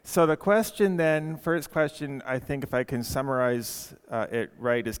So the question then, first question, I think if I can summarize it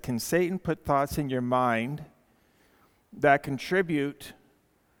right, is can Satan put thoughts in your mind that contribute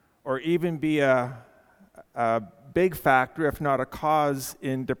or even be a big factor, if not a cause,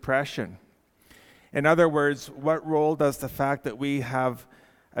 in depression? In other words, what role does the fact that we have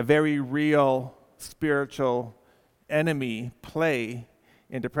a very real spiritual enemy play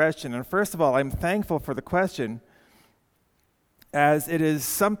in depression? And first of all, I'm thankful for the question, as it is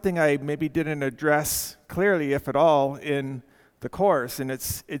something I maybe didn't address clearly, if at all, in the course. And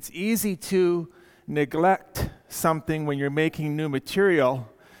it's easy to neglect something when you're making new material,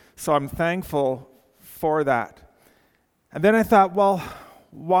 so I'm thankful for that. And then I thought, well,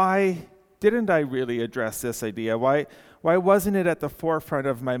 why didn't I really address this idea? Why wasn't it at the forefront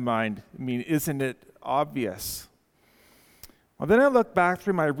of my mind? I mean, isn't it obvious? Well, then I looked back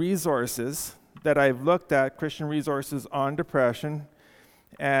through my resources that I've looked at, Christian resources on depression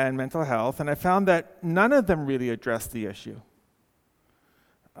and mental health, and I found that none of them really address the issue.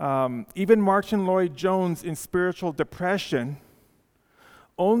 Even Martin Lloyd-Jones in Spiritual Depression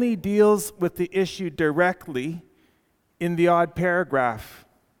only deals with the issue directly in the odd paragraph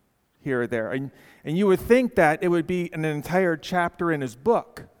here or there. And you would think that it would be an entire chapter in his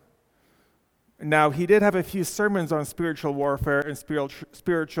book. Now, he did have a few sermons on spiritual warfare and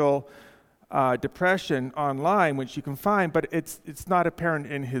spiritual depression online, which you can find, but it's not apparent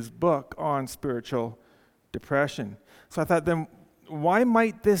in his book on spiritual depression. So I thought, then why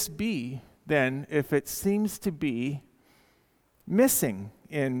might this be, then, if it seems to be missing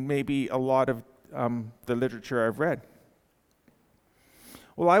in maybe a lot of the literature I've read?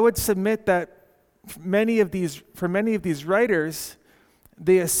 Well, I would submit that for many of these writers,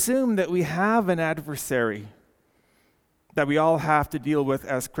 they assume that we have an adversary that we all have to deal with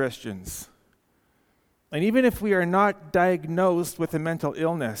as Christians. And even if we are not diagnosed with a mental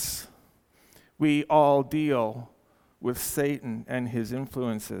illness, we all deal with Satan and his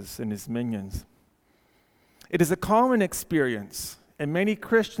influences and his minions. It is a common experience, and many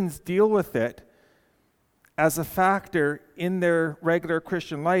Christians deal with it as a factor in their regular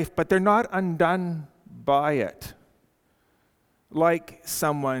Christian life, but they're not undone by it, like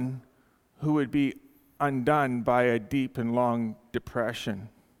someone who would be undone by a deep and long depression.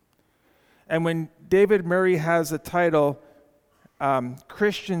 And when David Murray has a title,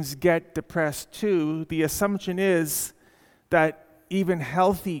 Christians Get Depressed Too, the assumption is that even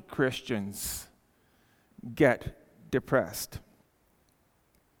healthy Christians get depressed.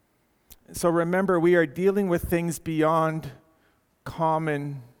 So remember, we are dealing with things beyond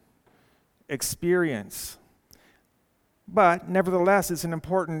common experience. But nevertheless, it's an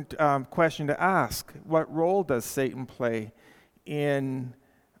important question to ask. What role does Satan play in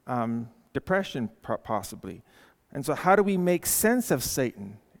depression, possibly? And so how do we make sense of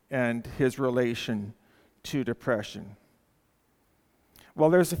Satan and his relation to depression? Well,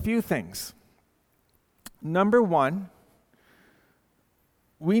 there's a few things. Number one,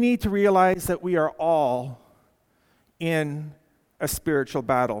 we need to realize that we are all in a spiritual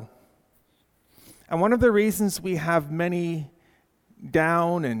battle. And one of the reasons we have many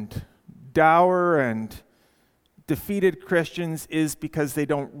down and dour and defeated Christians is because they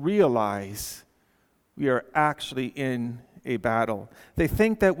don't realize we are actually in a battle. They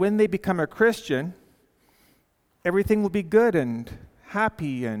think that when they become a Christian, everything will be good and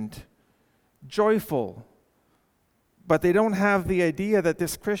happy and joyful. But they don't have the idea that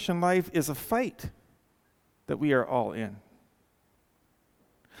this Christian life is a fight that we are all in.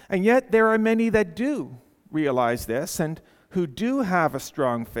 And yet there are many that do realize this and who do have a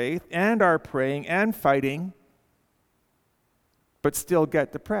strong faith and are praying and fighting, but still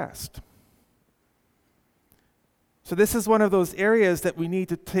get depressed. So this is one of those areas that we need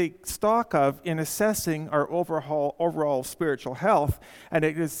to take stock of in assessing our overall spiritual health. And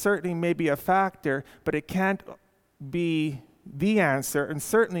it is certainly maybe a factor, but it can't be the answer, and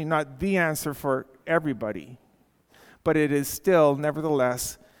certainly not the answer for everybody. But it is still,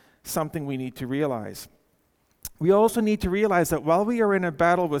 nevertheless, something we need to realize. We also need to realize that while we are in a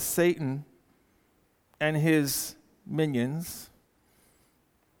battle with Satan and his minions,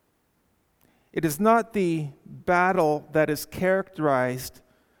 it is not the battle that is characterized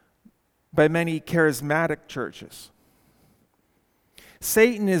by many charismatic churches.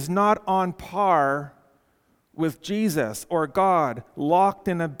 Satan is not on par with Jesus or God, locked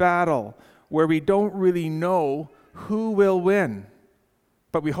in a battle where we don't really know who will win,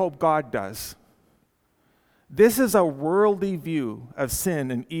 but we hope God does. This is a worldly view of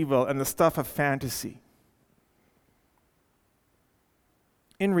sin and evil and the stuff of fantasy.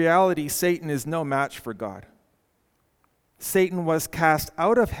 In reality, Satan is no match for God. Satan was cast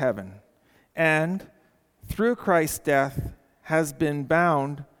out of heaven and, through Christ's death, has been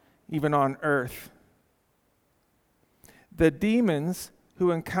bound even on earth. The demons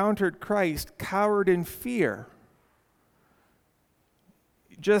who encountered Christ cowered in fear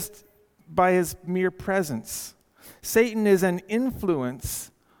just by his mere presence. Satan is an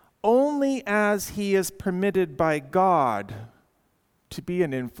influence only as he is permitted by God to be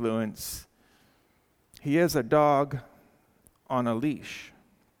an influence. He is a dog on a leash.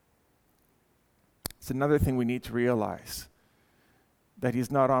 It's another thing we need to realize, that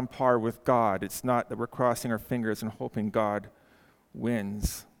he's not on par with God. It's not that we're crossing our fingers and hoping God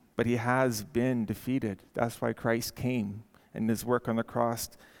wins, but he has been defeated. That's why Christ came, and his work on the cross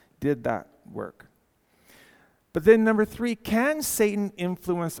did that work. But then number 3, can Satan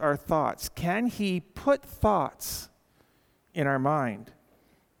influence our thoughts? Can he put thoughts in our mind?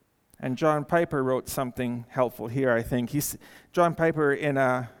 And John Piper wrote something helpful here, I think. John Piper, in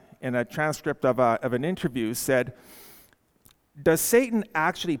a transcript of an interview, said, does Satan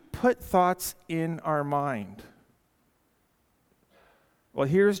actually put thoughts in our mind? Well,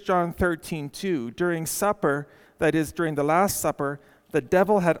 here's John 13:2. During supper, that is, during the Last Supper, the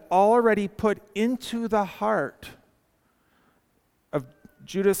devil had already put into the heart of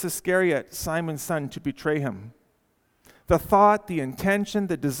Judas Iscariot, Simon's son, to betray him. The thought, the intention,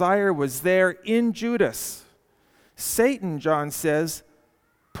 the desire was there in Judas. Satan, John says,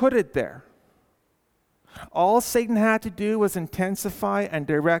 put it there. All Satan had to do was intensify and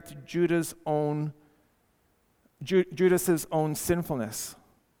direct Judas's own sinfulness.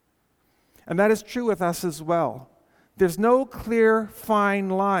 And that is true with us as well. There's no clear, fine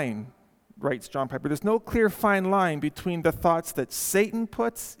line, writes John Piper. There's no clear, fine line between the thoughts that Satan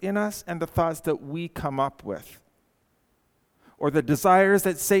puts in us and the thoughts that we come up with, or the desires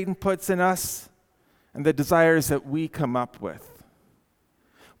that Satan puts in us and the desires that we come up with.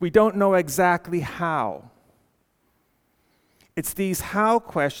 We don't know exactly how. It's these how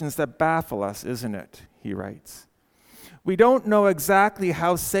questions that baffle us, isn't it? He writes. We don't know exactly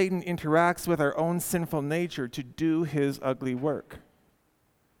how Satan interacts with our own sinful nature to do his ugly work.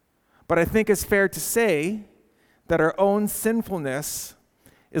 But I think it's fair to say that our own sinfulness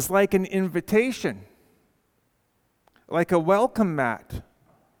is like an invitation, like a welcome mat,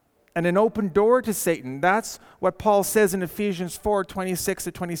 and an open door to Satan. That's what Paul says in Ephesians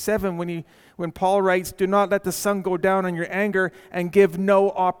 4:26-27 when Paul writes, do not let the sun go down on your anger and give no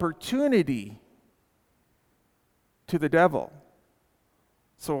opportunity to the devil.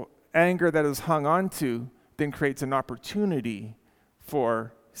 So anger that is hung on to then creates an opportunity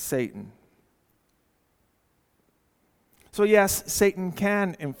for Satan. So yes, Satan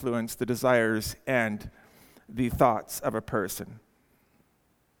can influence the desires and the thoughts of a person.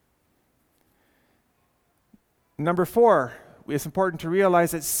 Number 4, it's important to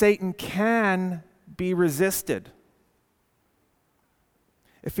realize that Satan can be resisted.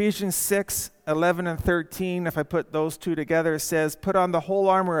 Ephesians 6:11 and 13, if I put those two together, says, put on the whole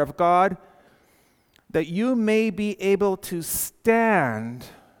armor of God, that you may be able to stand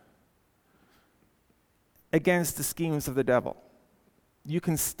against the schemes of the devil. You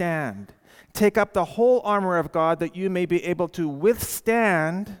can stand. Take up the whole armor of God, that you may be able to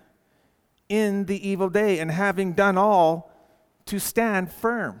withstand in the evil day, and having done all, to stand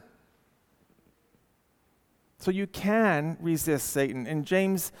firm. So you can resist Satan. In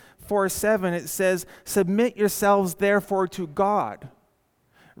James 4:7, it says, submit yourselves therefore to God.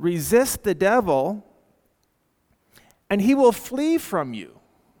 Resist the devil, and he will flee from you.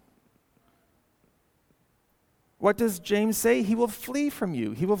 What does James say? He will flee from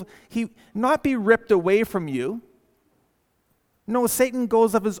you. He will not be ripped away from you. No, Satan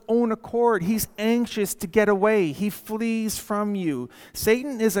goes of his own accord. He's anxious to get away. He flees from you.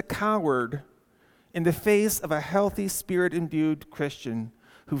 Satan is a coward in the face of a healthy, spirit-imbued Christian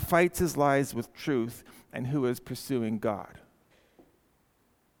who fights his lies with truth and who is pursuing God.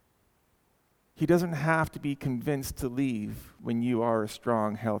 He doesn't have to be convinced to leave when you are a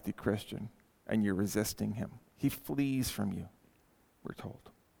strong, healthy Christian and you're resisting him. He flees from you, we're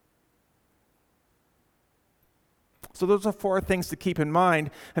told. So those are 4 things to keep in mind.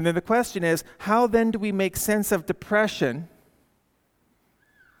 And then the question is, how then do we make sense of depression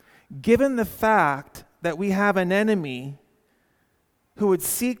given the fact that we have an enemy who would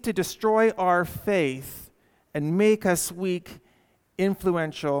seek to destroy our faith and make us weak,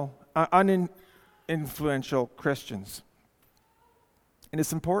 uninfluential Christians? And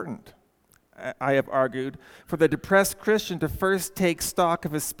it's important, I have argued, for the depressed Christian to first take stock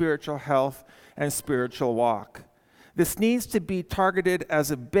of his spiritual health and spiritual walk. This needs to be targeted as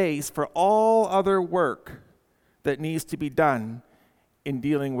a base for all other work that needs to be done in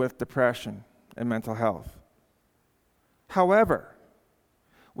dealing with depression and mental health. However,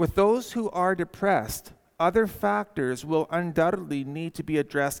 with those who are depressed, other factors will undoubtedly need to be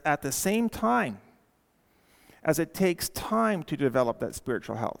addressed at the same time, as it takes time to develop that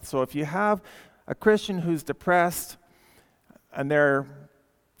spiritual health. So if you have a Christian who's depressed and they're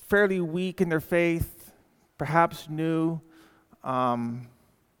fairly weak in their faith, perhaps new,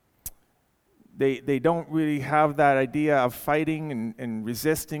 they don't really have that idea of fighting and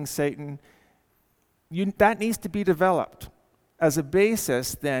resisting Satan, that needs to be developed as a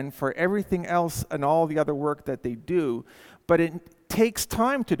basis then for everything else and all the other work that they do. But it takes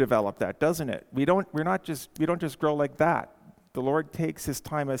time to develop that, doesn't it? We don't just grow like that. The Lord takes his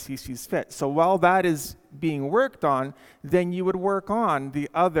time as he sees fit. So while that is being worked on, then you would work on the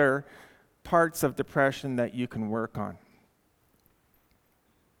other parts of depression that you can work on.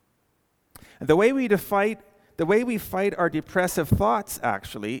 And the way we fight our depressive thoughts,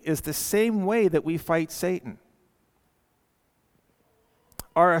 actually, is the same way that we fight Satan.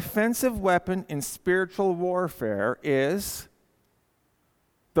 Our offensive weapon in spiritual warfare is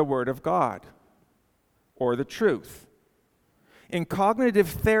the Word of God, or the truth. In cognitive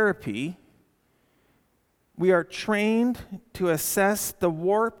therapy, we are trained to assess the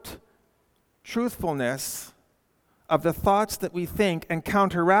warped truthfulness of the thoughts that we think and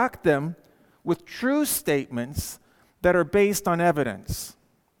counteract them with true statements that are based on evidence.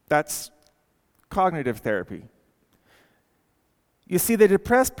 That's cognitive therapy. You see, the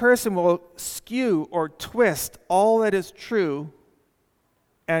depressed person will skew or twist all that is true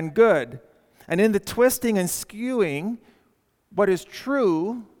and good. And in the twisting and skewing, what is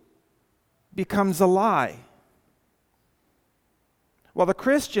true becomes a lie. Well, the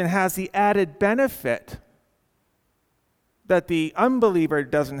Christian has the added benefit that the unbeliever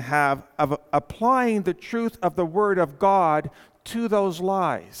doesn't have of applying the truth of the Word of God to those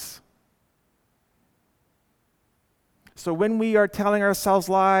lies. So when we are telling ourselves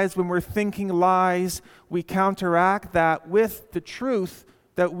lies, when we're thinking lies, we counteract that with the truth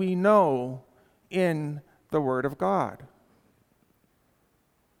that we know in the Word of God.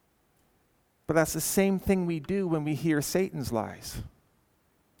 But that's the same thing we do when we hear Satan's lies.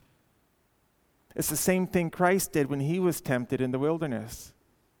 It's the same thing Christ did when he was tempted in the wilderness.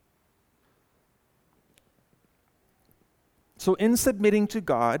 So in submitting to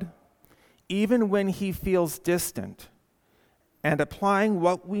God, even when he feels distant, and applying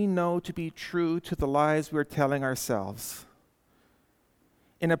what we know to be true to the lies we're telling ourselves,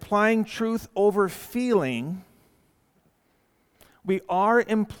 in applying truth over feeling, we are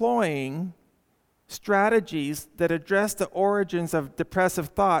employing strategies that address the origins of depressive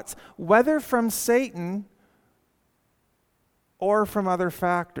thoughts, whether from Satan or from other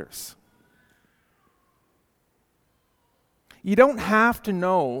factors. You don't have to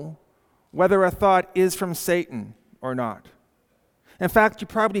know whether a thought is from Satan or not. In fact, you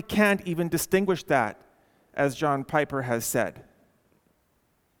probably can't even distinguish that, as John Piper has said.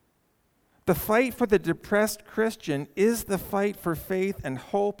 The fight for the depressed Christian is the fight for faith and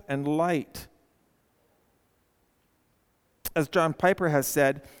hope and light. As John Piper has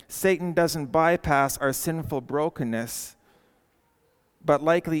said, Satan doesn't bypass our sinful brokenness, but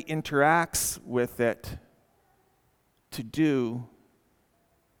likely interacts with it to do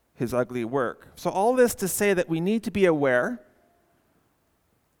his ugly work. So all this to say that we need to be aware,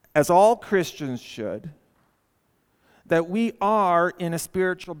 as all Christians should, that we are in a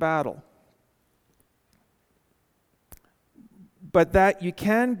spiritual battle. But that you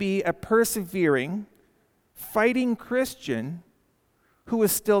can be a persevering, fighting Christian who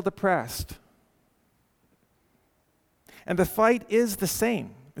is still depressed. And the fight is the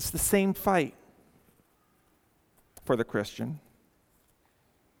same. It's the same fight for the Christian.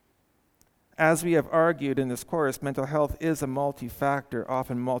 As we have argued in this course, mental health is a multi-factor,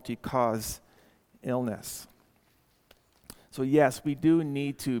 often multi-cause illness. So yes, we do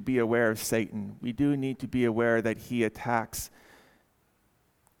need to be aware of Satan. We do need to be aware that he attacks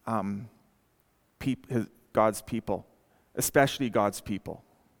God's people, especially God's people.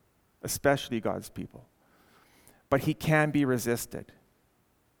 But he can be resisted.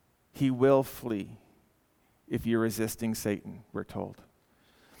 He will flee if you're resisting Satan, we're told.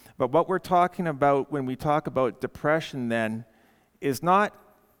 But what we're talking about when we talk about depression then is not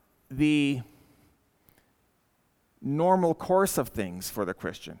the normal course of things for the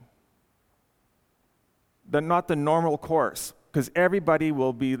Christian. Not the normal course, because everybody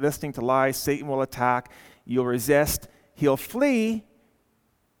will be listening to lies, Satan will attack, you'll resist, he'll flee,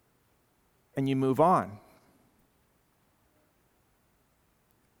 and you move on.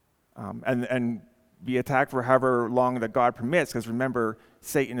 And be attacked for however long that God permits, because remember,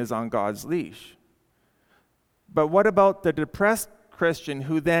 Satan is on God's leash. But what about the depressed Christian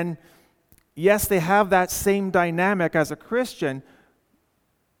who then, yes, they have that same dynamic as a Christian,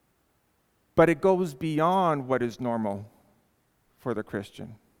 but it goes beyond what is normal for the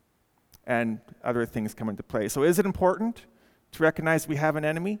Christian, and other things come into play. So is it important to recognize we have an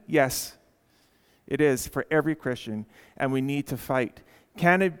enemy? Yes, it is for every Christian, and we need to fight.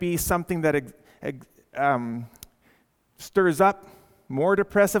 Can it be something that stirs up more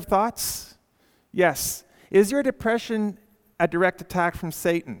depressive thoughts? Yes. Is your depression a direct attack from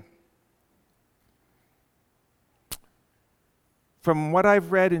Satan? From what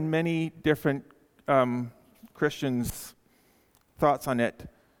I've read in many different Christians' thoughts on it,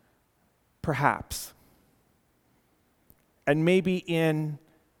 perhaps. And maybe in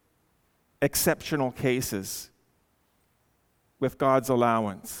exceptional cases with God's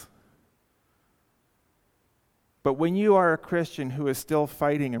allowance. But when you are a Christian who is still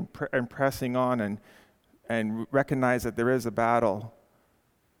fighting and pressing on and recognize that there is a battle,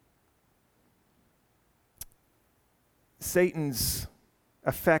 Satan's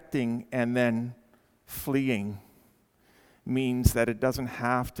affecting and then fleeing means that it doesn't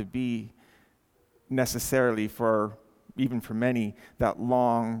have to be necessarily even for many, that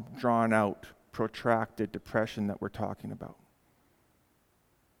long, drawn-out, protracted depression that we're talking about.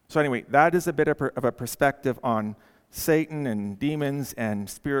 So anyway, that is a bit of a perspective on Satan and demons and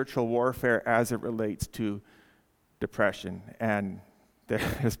spiritual warfare as it relates to depression. And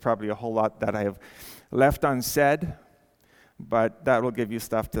there's probably a whole lot that I have left unsaid, but that will give you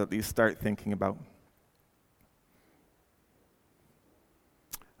stuff to at least start thinking about.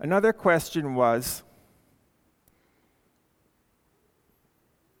 Another question was,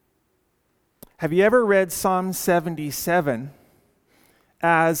 have you ever read Psalm 77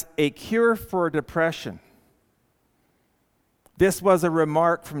 as a cure for depression? This was a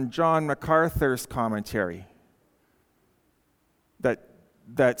remark from John MacArthur's commentary,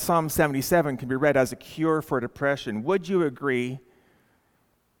 that Psalm 77 can be read as a cure for depression. Would you agree?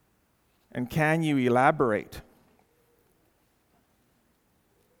 And can you elaborate?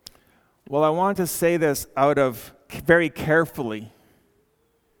 Well, I want to say this very carefully,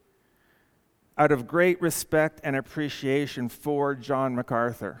 out of great respect and appreciation for John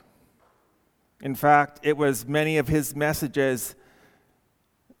MacArthur. In fact, it was many of his messages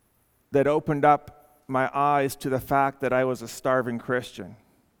that opened up my eyes to the fact that I was a starving Christian.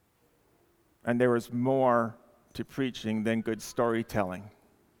 And there was more to preaching than good storytelling.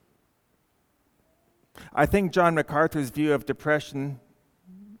 I think John MacArthur's view of depression,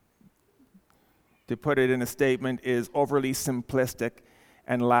 to put it in a statement, is overly simplistic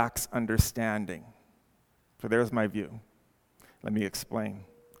and lacks understanding. So there's my view. Let me explain.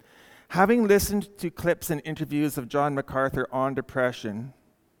 Having listened to clips and interviews of John MacArthur on depression,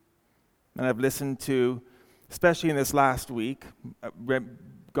 and I've listened to, especially in this last week,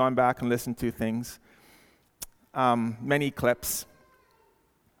 gone back and listened to things, many clips.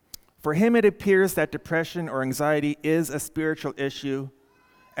 For him, it appears that depression or anxiety is a spiritual issue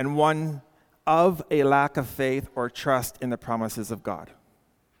and one of a lack of faith or trust in the promises of God.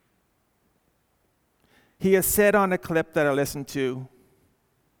 He has said on a clip that I listened to,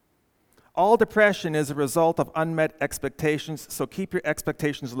 all depression is a result of unmet expectations, so keep your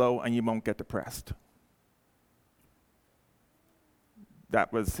expectations low and you won't get depressed.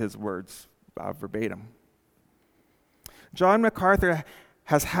 That was his words, verbatim. John MacArthur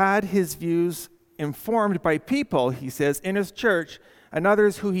has had his views informed by people, he says, in his church and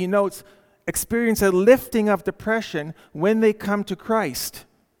others who he notes experience a lifting of depression when they come to Christ.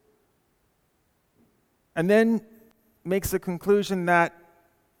 And then makes the conclusion that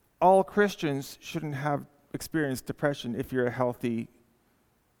all Christians shouldn't have experienced depression if you're a healthy,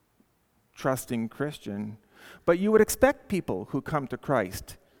 trusting Christian. But you would expect people who come to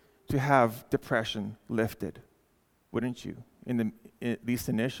Christ to have depression lifted, wouldn't you? At least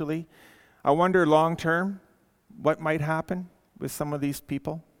initially. I wonder long term what might happen with some of these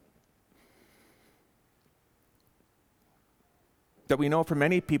people. That we know for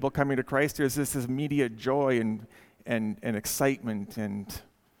many people coming to Christ, there's this immediate joy and excitement,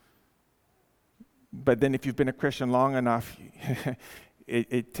 but then if you've been a Christian long enough,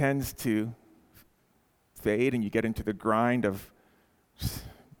 it tends to fade, and you get into the grind of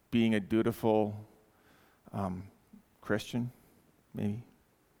being a dutiful Christian, maybe.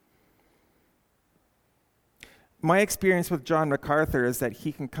 My experience with John MacArthur is that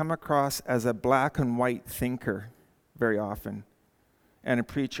he can come across as a black and white thinker very often, and a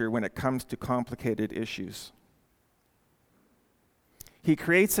preacher when it comes to complicated issues. He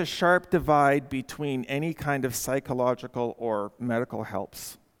creates a sharp divide between any kind of psychological or medical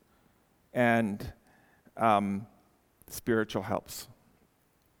helps and spiritual helps.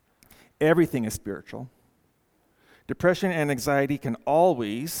 Everything is spiritual. Depression and anxiety can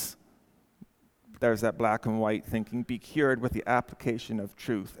always, there's that black and white thinking, be cured with the application of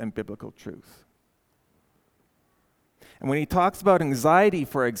truth and biblical truth. And when he talks about anxiety,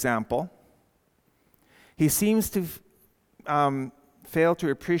 for example, he seems to fail to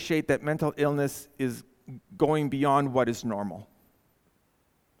appreciate that mental illness is going beyond what is normal,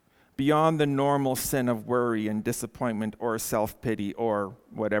 beyond the normal sin of worry and disappointment or self-pity or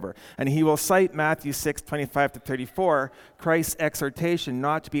whatever. And he will cite Matthew 6:25-34, Christ's exhortation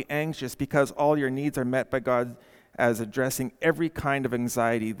not to be anxious because all your needs are met by God, as addressing every kind of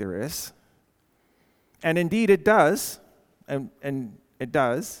anxiety there is. And indeed it does, and it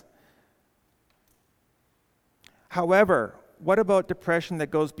does. However, what about depression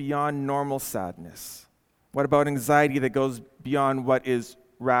that goes beyond normal sadness? What about anxiety that goes beyond what is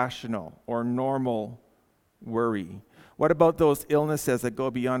rational or normal worry? What about those illnesses that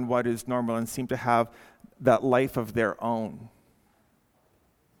go beyond what is normal and seem to have that life of their own?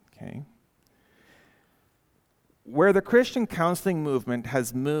 Okay. Where the Christian counseling movement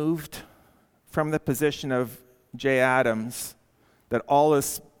has moved from the position of Jay Adams, that all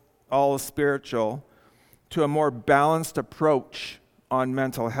is spiritual, to a more balanced approach on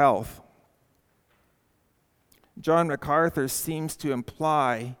mental health, John MacArthur seems to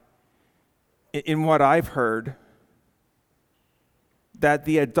imply, in what I've heard, that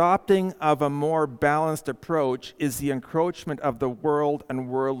the adopting of a more balanced approach is the encroachment of the world and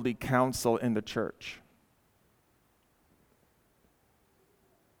worldly counsel in the church.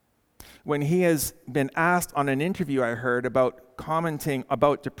 When he has been asked on an interview I heard about commenting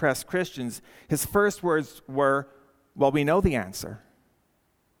about depressed Christians, his first words were, well, we know the answer.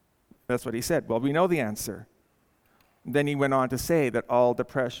 That's what he said. Well, we know the answer. Then he went on to say that all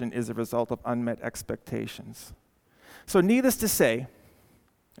depression is a result of unmet expectations. So needless to say,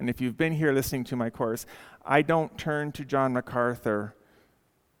 and if you've been here listening to my course, I don't turn to John MacArthur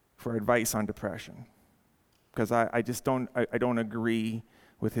for advice on depression, because I just don't agree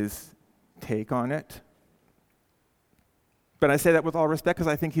with his take on it. But I say that with all respect because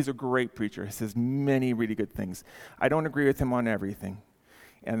I think he's a great preacher. He says many really good things. I don't agree with him on everything.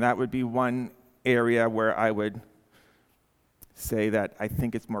 And that would be one area where I would say that I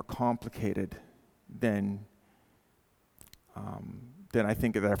think it's more complicated than I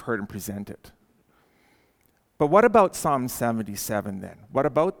think that I've heard him present it. But what about Psalm 77 then? What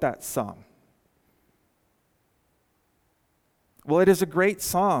about that psalm? Well, it is a great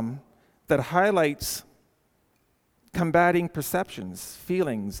psalm that highlights combating perceptions,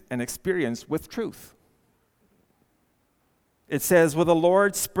 feelings, and experience with truth. It says, will the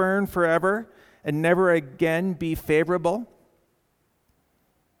Lord spurn forever and never again be favorable?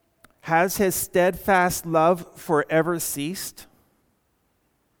 Has his steadfast love forever ceased?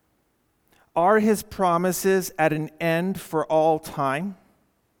 Are his promises at an end for all time?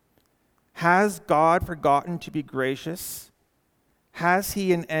 Has God forgotten to be gracious? Has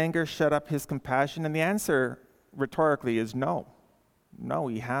he in anger shut up his compassion? And the answer rhetorically is no. No,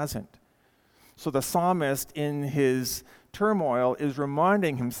 he hasn't. So the psalmist in his turmoil is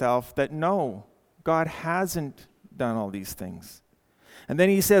reminding himself that no, God hasn't done all these things. And then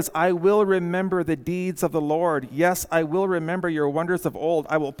he says, I will remember the deeds of the Lord. Yes, I will remember your wonders of old.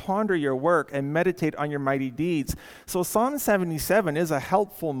 I will ponder your work and meditate on your mighty deeds. So Psalm 77 is a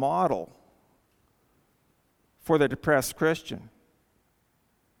helpful model for the depressed Christian.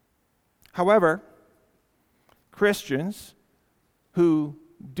 However, Christians who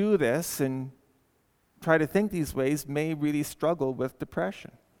do this and try to think these ways may really struggle with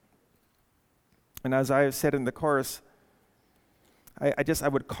depression. And as I have said in the course, I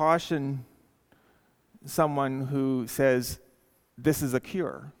would caution someone who says, this is a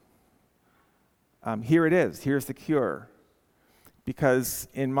cure. Here it is, here's the cure. Because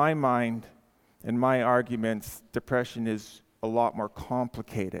in my mind, in my arguments, depression is a lot more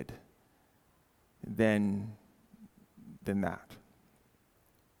complicated than that.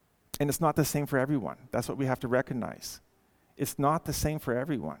 And it's not the same for everyone. That's what we have to recognize. It's not the same for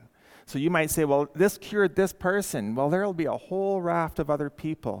everyone. So you might say, well, this cured this person. Well, there will be a whole raft of other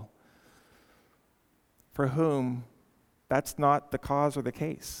people for whom that's not the cause or the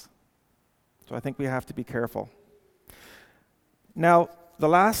case. So I think we have to be careful. Now, the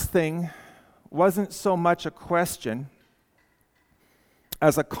last thing wasn't so much a question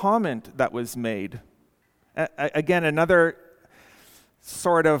as a comment that was made. Again, another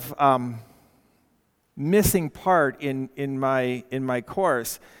sort of missing part in my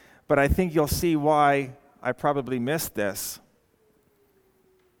course, but I think you'll see why I probably missed this.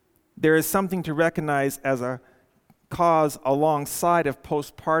 There is something to recognize as a cause alongside of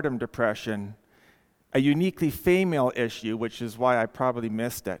postpartum depression, a uniquely female issue, which is why I probably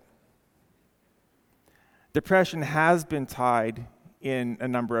missed it. Depression has been tied in a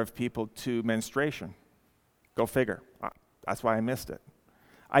number of people to menstruation. Go figure. That's why I missed it.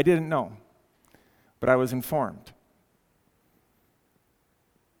 I didn't know, but I was informed.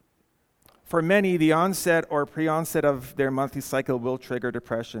 For many, the onset or pre-onset of their monthly cycle will trigger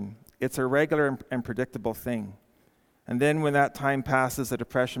depression. It's a regular and predictable thing. And then when that time passes, the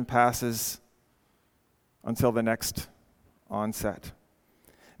depression passes until the next onset.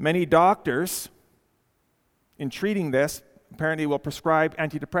 Many doctors, in treating this, apparently will prescribe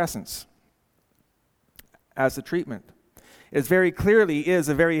antidepressants as a treatment. It very clearly is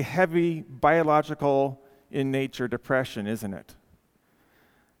a very heavy biological in nature depression, isn't it?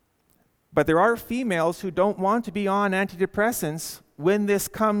 But there are females who don't want to be on antidepressants when this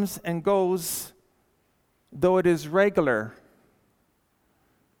comes and goes, though it is regular.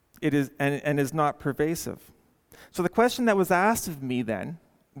 It is and is not pervasive. So the question that was asked of me then,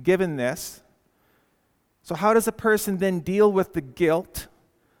 given this, so how does a person then deal with the guilt,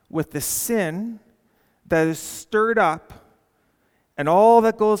 with the sin that is stirred up, and all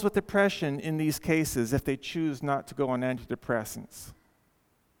that goes with depression in these cases if they choose not to go on antidepressants?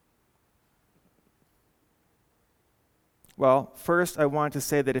 Well, first I want to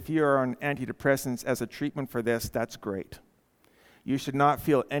say that if you are on antidepressants as a treatment for this, that's great. You should not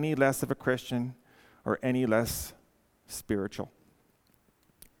feel any less of a Christian or any less spiritual.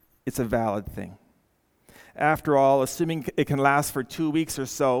 It's a valid thing. After all, assuming it can last for 2 weeks or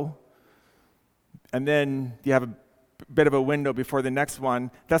so, and then you have a bit of a window before the next one,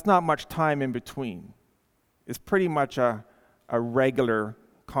 that's not much time in between. It's pretty much a regular,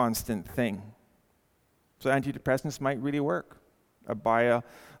 constant thing. So antidepressants might really work. A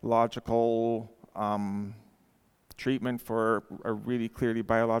biological treatment for a really clearly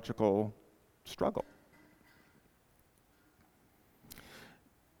biological struggle.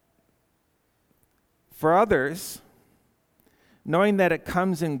 For others, knowing that it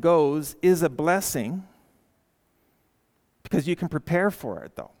comes and goes is a blessing because you can prepare for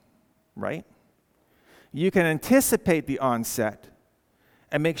it, though, right? You can anticipate the onset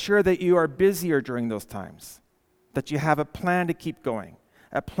and make sure that you are busier during those times, that you have a plan to keep going,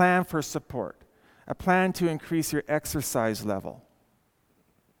 a plan for support, a plan to increase your exercise level.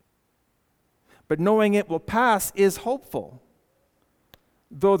 But knowing it will pass is hopeful,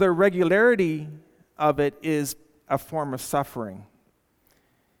 though the regularity of it is a form of suffering.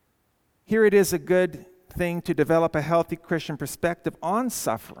 Here it is a good thing to develop a healthy Christian perspective on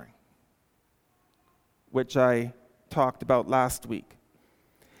suffering, which I talked about last week.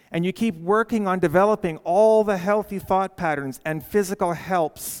 And you keep working on developing all the healthy thought patterns and physical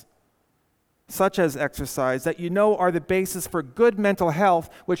helps, such as exercise, that you know are the basis for good mental health,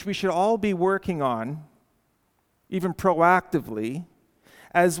 which we should all be working on, even proactively,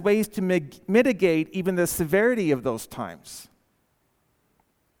 as ways to mitigate even the severity of those times.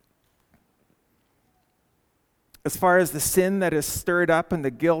 As far as the sin that is stirred up and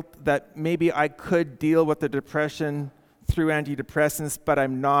the guilt that maybe I could deal with the depression through antidepressants, but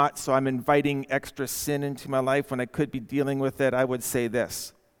I'm not, so I'm inviting extra sin into my life when I could be dealing with it, I would say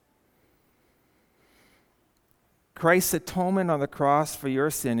this. Christ's atonement on the cross for your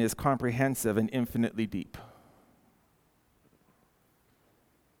sin is comprehensive and infinitely deep.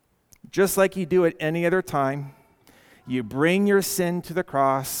 Just like you do at any other time, you bring your sin to the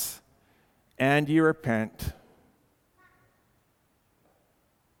cross and you repent.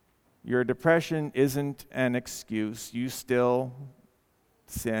 Your depression isn't an excuse. You still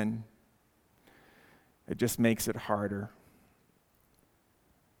sin. It just makes it harder.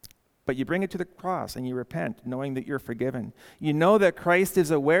 But you bring it to the cross and you repent, knowing that you're forgiven. You know that Christ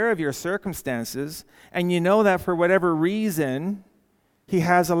is aware of your circumstances, and you know that for whatever reason, He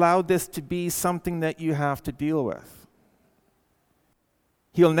has allowed this to be something that you have to deal with.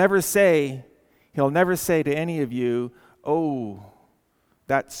 He'll never say to any of you, "Oh,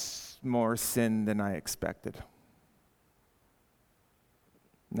 that's more sin than I expected."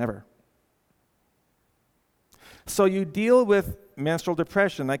 Never. So you deal with menstrual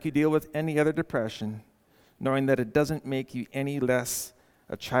depression like you deal with any other depression, knowing that it doesn't make you any less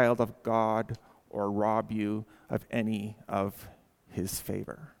a child of God or rob you of any of His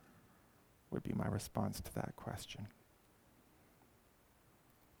favor, would be my response to that question.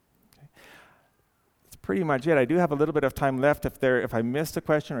 Okay. Let's pretty much it. I do have a little bit of time left if I missed a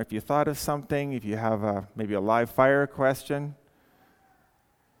question or if you thought of something, if you have maybe a live fire question.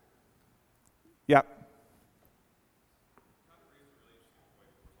 Yeah.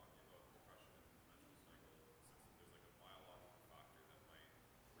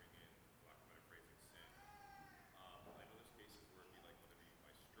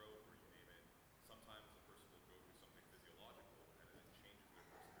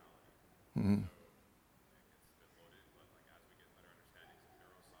 Mm-hmm.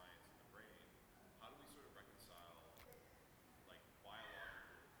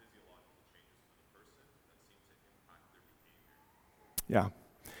 Yeah.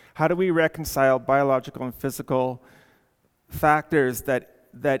 How do we reconcile biological and physical factors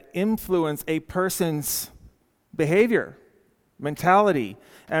that influence a person's behavior, mentality?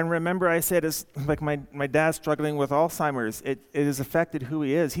 And remember, I said, it's like my dad's struggling with Alzheimer's. It has affected who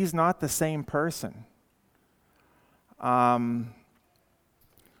he is. He's not the same person. What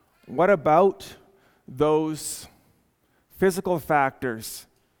about those physical factors?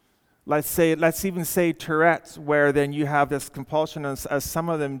 Let's even say Tourette's, where then you have this compulsion, as some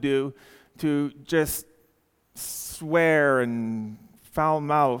of them do, to just swear and foul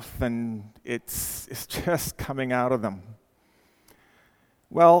mouth, and it's just coming out of them.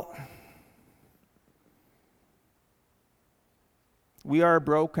 Well, we are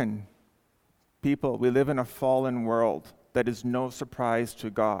broken people. We live in a fallen world. That is no surprise to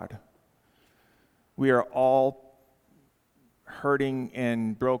God. We are all hurting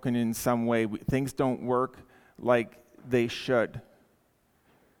and broken in some way. Things don't work like they should.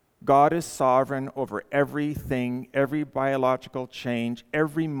 God is sovereign over everything, every biological change,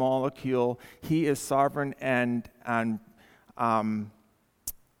 every molecule. He is sovereign and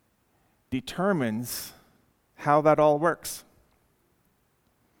determines how that all works.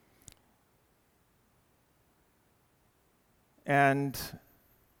 And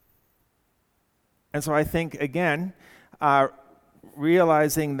so I think, again,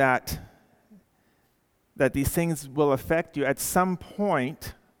 realizing that these things will affect you, at some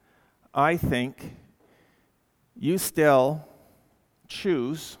point, I think you still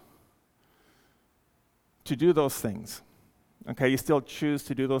choose to do those things. Okay, you still choose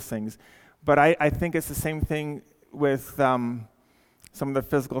to do those things. But I think it's the same thing with some of the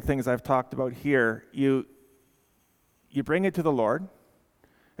physical things I've talked about here. You bring it to the Lord.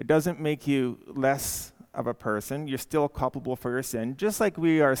 It doesn't make you less of a person. You're still culpable for your sin, just like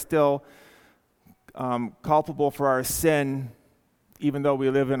we are still culpable for our sin, even though we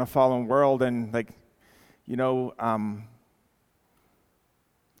live in a fallen world, and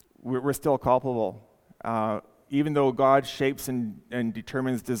we're still culpable. Even though God shapes and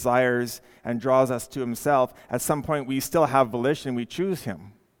determines desires and draws us to himself, at some point we still have volition. We choose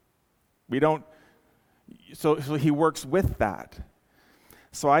him. We don't. So he works with that.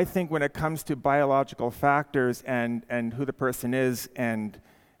 So I think when it comes to biological factors and who the person is and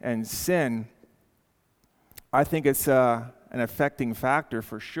sin, I think it's an affecting factor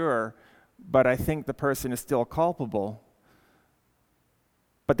for sure, but I think the person is still culpable.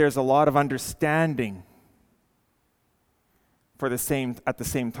 But there's a lot of understanding at the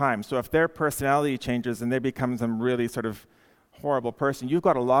same time. So if their personality changes and they become some really sort of horrible person, you've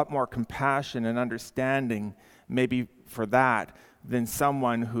got a lot more compassion and understanding maybe for that than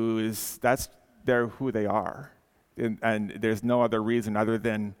someone they're who they are. And there's no other reason other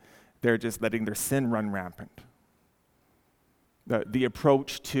than they're just letting their sin run rampant. The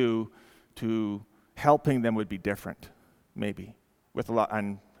approach to helping them would be different, maybe, with a lot,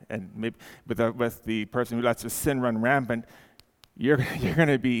 and maybe with the person who lets their sin run rampant, you're going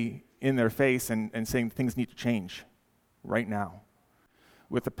to be in their face and saying things need to change right now.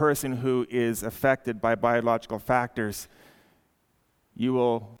 With the person who is affected by biological factors, you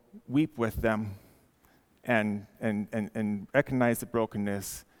will weep with them and recognize the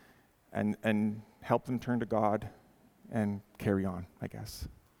brokenness and help them turn to God and carry on, I guess.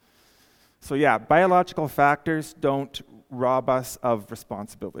 So yeah, biological factors don't rob us of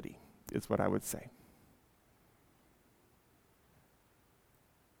responsibility, is what I would say.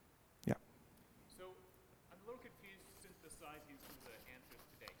 Yeah. So I'm a little confused synthesizing some of the answers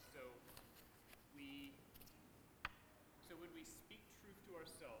today. So when we speak truth to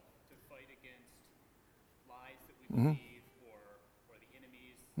ourselves to fight against lies that we believe or the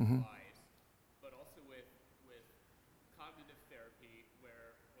enemy's lies, but also with cognitive therapy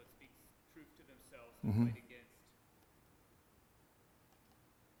where one speaks truth to themselves to fight against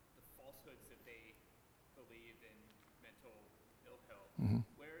the falsehoods that they believe in mental ill health.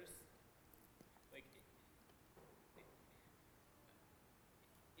 Where's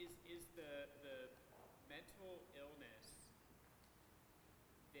is the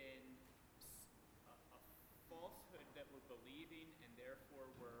believing and therefore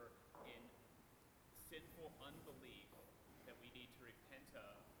we're in sinful unbelief that we need to repent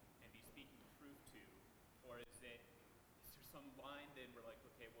of and be speaking truth to? Or is there some line then we're like,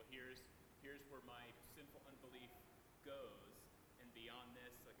 okay, well here's where my sinful unbelief goes, and beyond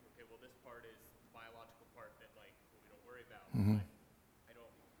this, like, okay, well this part is the biological part that like we don't worry about. But I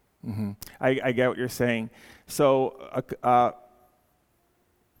don't. I get what you're saying. So,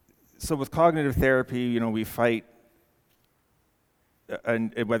 so with cognitive therapy, we fight,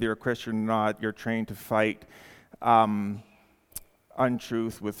 and whether you're a Christian or not, you're trained to fight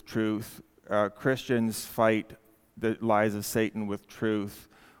untruth with truth. Christians fight the lies of Satan with truth.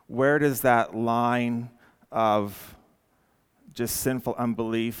 Where does that line of just sinful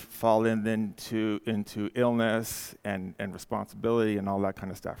unbelief fall into illness and responsibility and all that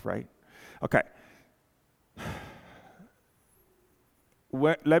kind of stuff, right? Okay.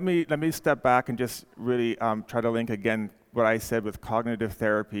 Let me step back and just really try to link again what I said with cognitive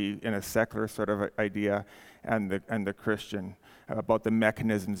therapy in a secular sort of idea and the Christian about the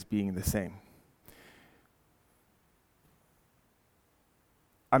mechanisms being the same.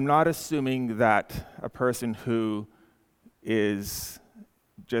 I'm not assuming that a person who is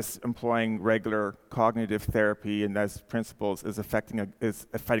just employing regular cognitive therapy and those principles is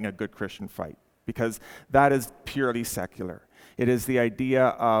fighting a good Christian fight, because that is purely secular. It is the idea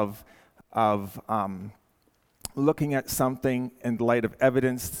of looking at something in the light of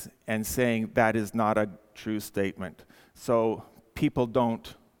evidence and saying that is not a true statement. So people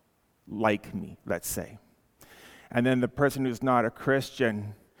don't like me, let's say. And then the person who's not a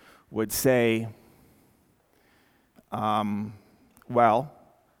Christian would say, well,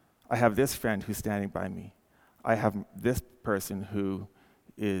 I have this friend who's standing by me. I have this person who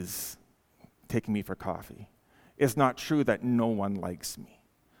is taking me for coffee. It's not true that no one likes me.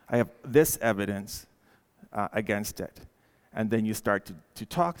 I have this evidence against it. And then you start to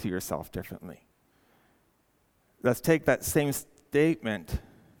talk to yourself differently. Let's take that same statement,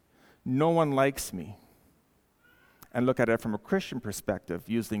 no one likes me, and look at it from a Christian perspective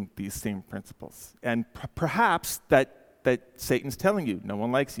using these same principles. And perhaps that Satan's telling you, no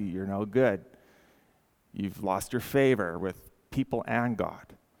one likes you, you're no good. You've lost your favor with people and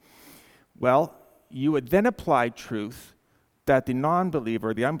God. Well, you would then apply truth that the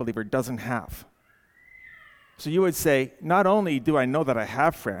non-believer, the unbeliever, doesn't have. So you would say, not only do I know that I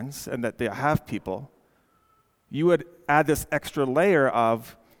have friends and that they have people, you would add this extra layer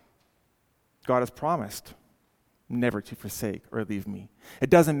of God has promised never to forsake or leave me. It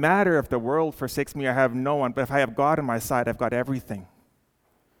doesn't matter if the world forsakes me, I have no one, but if I have God on my side, I've got everything.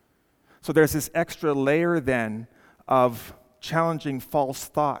 So there's this extra layer then of challenging false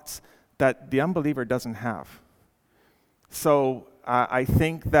thoughts that the unbeliever doesn't have. So I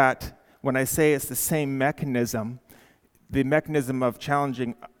think that when I say it's the same mechanism, the mechanism of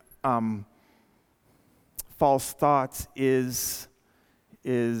challenging false thoughts is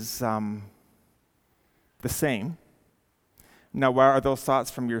the same. Now, where are those thoughts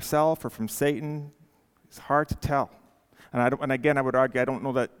from yourself or from Satan? It's hard to tell. And again, I would argue, I don't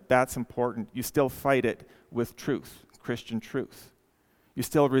know that that's important. You still fight it with truth, Christian truth. You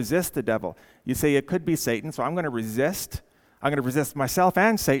still resist the devil. You say it could be Satan, so I'm going to resist. I'm going to resist myself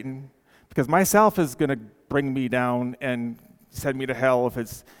and Satan, because myself is going to bring me down and send me to hell if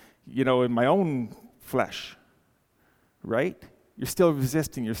it's, in my own flesh. Right? You're still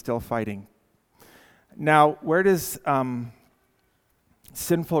resisting, you're still fighting. Now, where does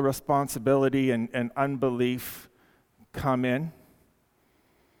sinful responsibility and unbelief come in?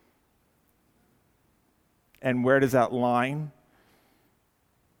 And where does that line?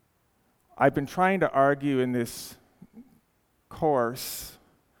 I've been trying to argue in this course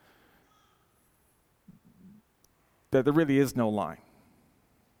that there really is no line.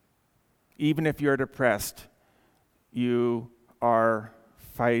 Even if you're depressed, you are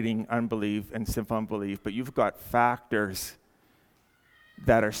fighting unbelief and sinful unbelief, but you've got factors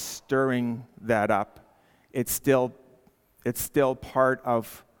that are stirring that up. It's still part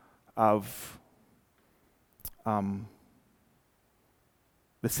of the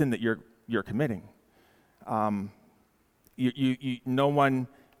sin that you're committing. No one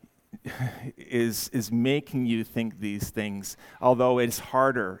is making you think these things, although it's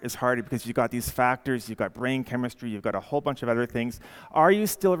harder because you've got these factors, you've got brain chemistry, you've got a whole bunch of other things. Are you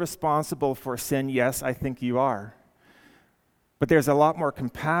still responsible for sin? Yes, I think you are. But there's a lot more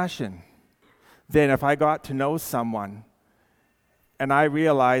compassion than if I got to know someone and I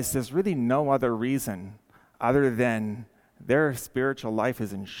realized there's really no other reason other than their spiritual life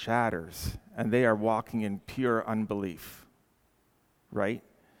is in shatters and they are walking in pure unbelief, right?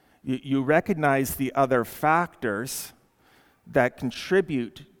 You recognize the other factors, that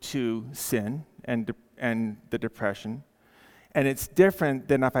contribute to sin and the depression. And it's different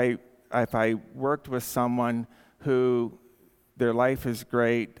than if I worked with someone who their life is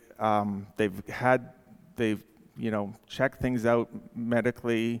great, they've checked things out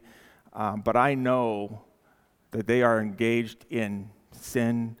medically, but I know that they are engaged in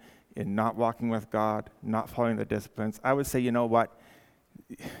sin, in not walking with God, not following the disciplines. I would say, you know what?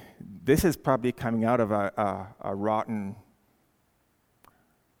 This is probably coming out of a rotten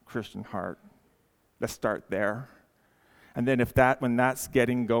Christian heart. Let's start there. And then when that's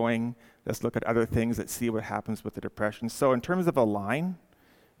getting going, let's look at other things that see what happens with the depression. So in terms of a line,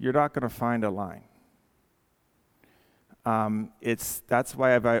 you're not going to find a line. That's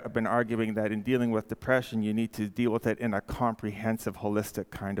why I've been arguing that in dealing with depression, you need to deal with it in a comprehensive, holistic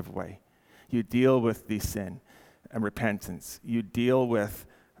kind of way. You deal with the sin and repentance. You deal with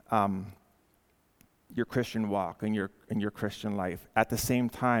your Christian walk and your Christian life at the same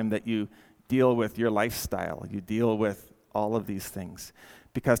time that you deal with your lifestyle. You deal with all of these things.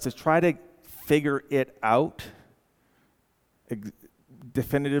 Because to try to figure it out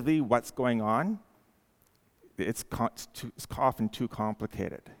definitively what's going on, it's often too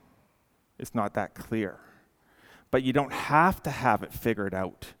complicated. It's not that clear. But you don't have to have it figured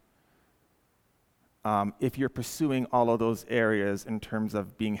out if you're pursuing all of those areas in terms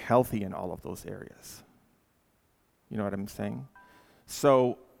of being healthy in all of those areas. You know what I'm saying?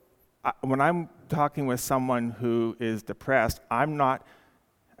 So when I'm talking with someone who is depressed, I'm not,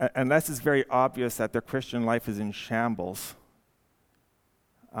 unless it's very obvious that their Christian life is in shambles,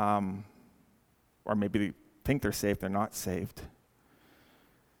 or maybe they think they're saved, they're not saved,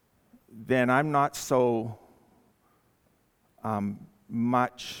 then I'm not so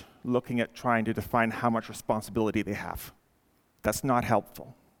much looking at trying to define how much responsibility they have. That's not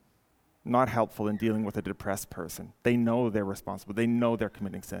helpful. Not helpful in dealing with a depressed person. They know they're responsible. They know they're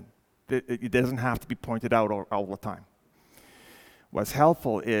committing sin. It doesn't have to be pointed out all the time. What's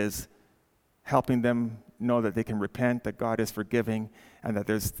helpful is helping them know that they can repent, that God is forgiving, and that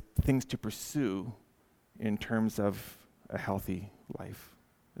there's things to pursue in terms of a healthy life,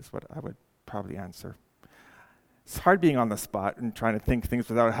 is what I would probably answer. It's hard being on the spot and trying to think things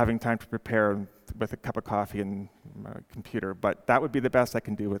without having time to prepare with a cup of coffee and a computer, but that would be the best I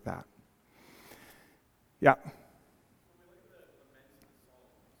can do with that. Yeah.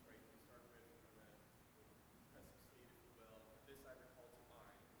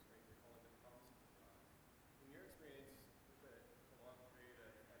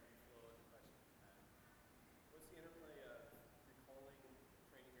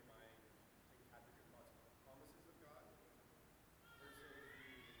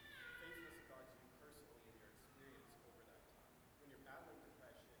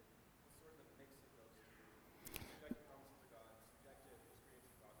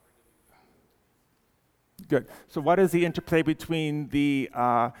 Good. So what is the interplay between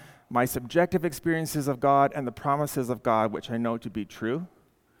my subjective experiences of God and the promises of God, which I know to be true?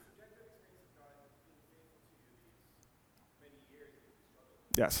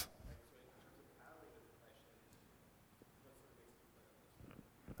 Yes.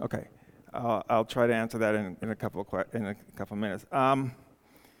 Okay. I'll try to answer that in a couple of minutes.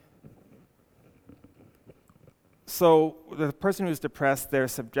 So the person who's depressed, their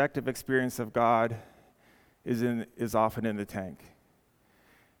subjective experience of God is often in the tank.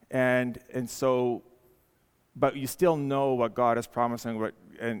 And so, but you still know what God is promising,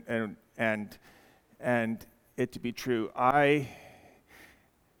 and it to be true. I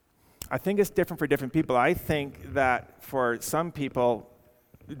think it's different for different people. I think that for some people,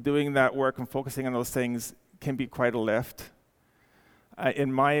 doing that work and focusing on those things can be quite a lift.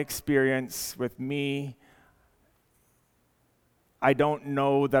 In my experience with me, I don't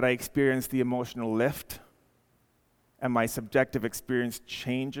know that I experienced the emotional lift, and my subjective experience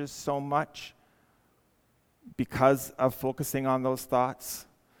changes so much because of focusing on those thoughts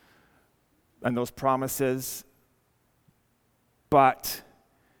and those promises. But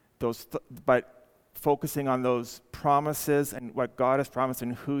focusing on those promises and what God has promised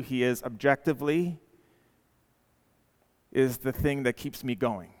and who He is objectively is the thing that keeps me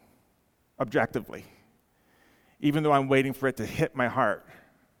going, objectively, even though I'm waiting for it to hit my heart,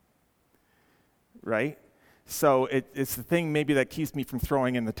 right? So it's the thing maybe that keeps me from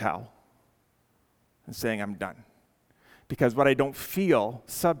throwing in the towel and saying I'm done. Because what I don't feel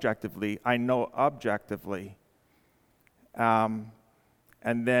subjectively, I know objectively. And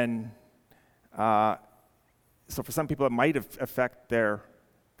then, so for some people it might affect their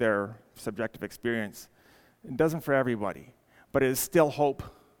subjective experience. It doesn't for everybody, but it is still hope.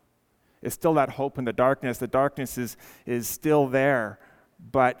 It's still that hope in the darkness. The darkness is still there,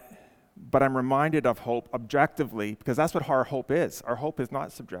 but I'm reminded of hope objectively, because that's what our hope is. Our hope is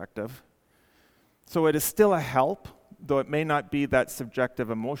not subjective. So it is still a help, though it may not be that subjective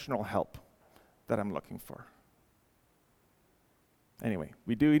emotional help that I'm looking for. Anyway,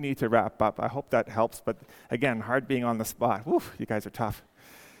 we do need to wrap up. I hope that helps, but again, hard being on the spot. Woo, you guys are tough.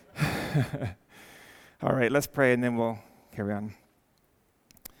 All right, let's pray and then we'll carry on.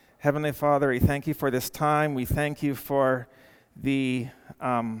 Heavenly Father, we thank you for this time. We thank you for the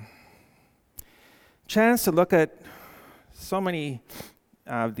chance to look at so many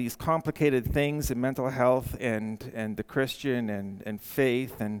these complicated things in mental health and the Christian and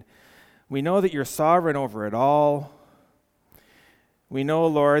faith. And we know that you're sovereign over it all. We know,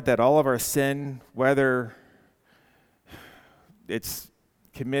 Lord, that all of our sin, whether it's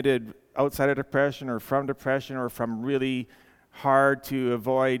committed outside of depression or from really hard to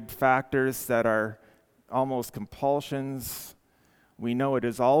avoid factors that are almost compulsions, we know it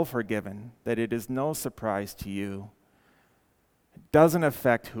is all forgiven, that it is no surprise to you. It doesn't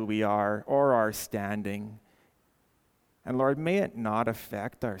affect who we are or our standing. And Lord, may it not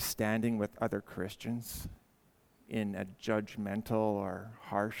affect our standing with other Christians in a judgmental or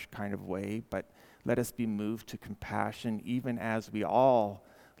harsh kind of way, but let us be moved to compassion even as we all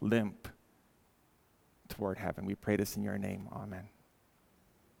limp toward heaven. We pray this in your name. Amen.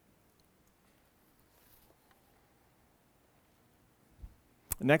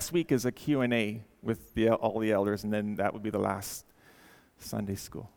 Next week is a Q&A with all the elders, and then that would be the last Sunday school.